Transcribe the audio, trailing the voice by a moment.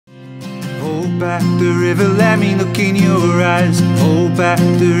back the river, let me look in your eyes. Hold back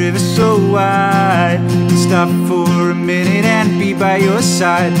the river so wide, stop for a minute and be by your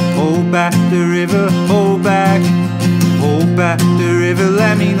side. Hold back the river, hold back. Hold back the river,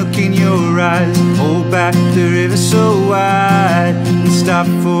 let me look in your eyes. Hold back the river so wide, stop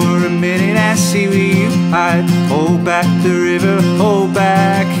for a minute and see where you hide. Hold back the river, hold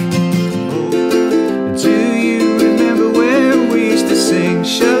back. Do you remember when we used to sing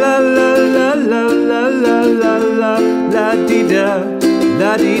sha-la-la-la-la-la-la-la-la-la-dee-da,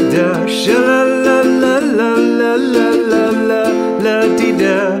 la-dee-da,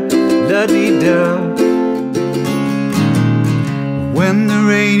 sha-la-la-la-la-la-la-la-la-dee-da, la-dee-da. When the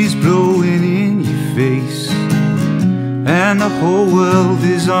rain is blowing in your face and the whole world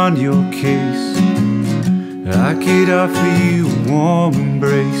is on your case, I could offer you a warm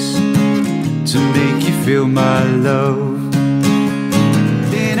embrace to make you feel my love.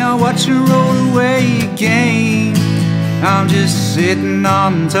 Then I watch you roll away again. I'm just sitting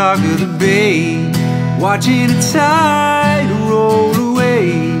on top of the bay, watching the tide roll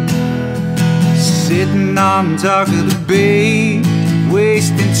away. Sitting on top of the bay,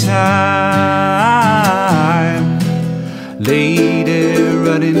 wasting time. Later,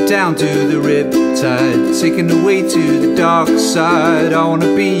 running down to the riptide, taken away to the dark side. I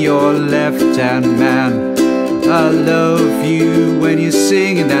wanna be your left-hand man. I love you when you're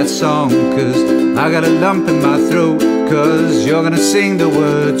singing that song, 'cause I got a lump in my throat, 'cause you're gonna sing the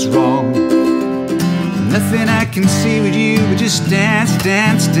words wrong. Nothing I can see with you, but just dance,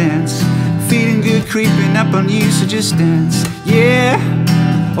 dance, dance. Feeling good creeping up on you, so just dance. Yeah,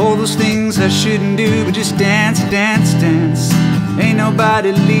 all those things I shouldn't do, but just dance, dance, dance. Ain't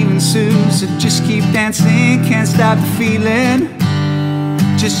nobody leaving soon, so just keep dancing. Can't stop the feeling.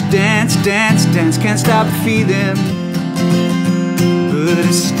 Just dance, dance, dance. Can't stop the feeling. But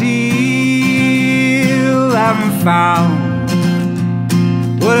I still haven't found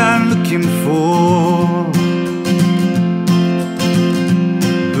what I'm looking for.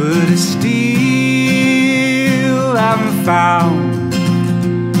 But I still haven't found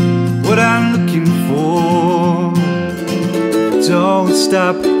what I'm looking for. Don't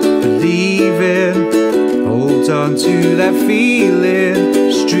stop believing, hold on to that feeling.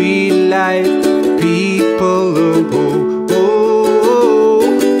 Street light, people, oh, oh, oh.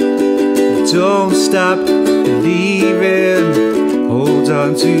 Don't stop believing, hold on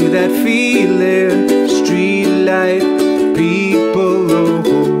to that feeling. Street light, people,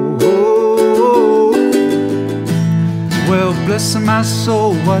 oh, oh, oh. Well, bless my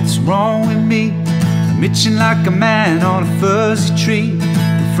soul, what's wrong with me? I'm itching like a man on a fuzzy tree.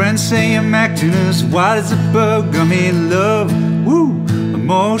 My friends say I'm acting as wild as a bug. I'm in love, woo,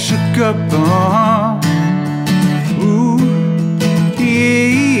 I'm all shook up, ooh, yeah.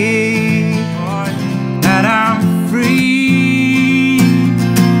 And I'm free,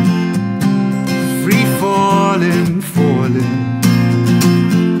 free falling, falling.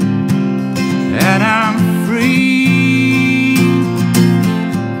 And I'm free,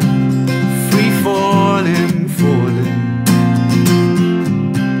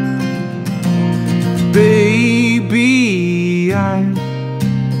 baby, I'm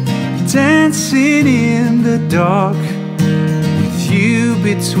dancing in the dark with you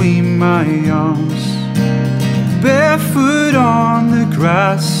between my arms, barefoot on the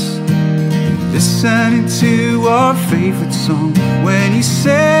grass, listening to our favorite song. When you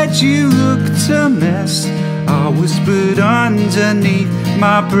said you looked a mess, I whispered underneath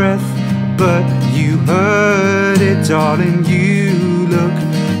my breath, but you heard it, darling. You look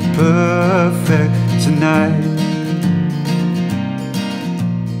perfect tonight.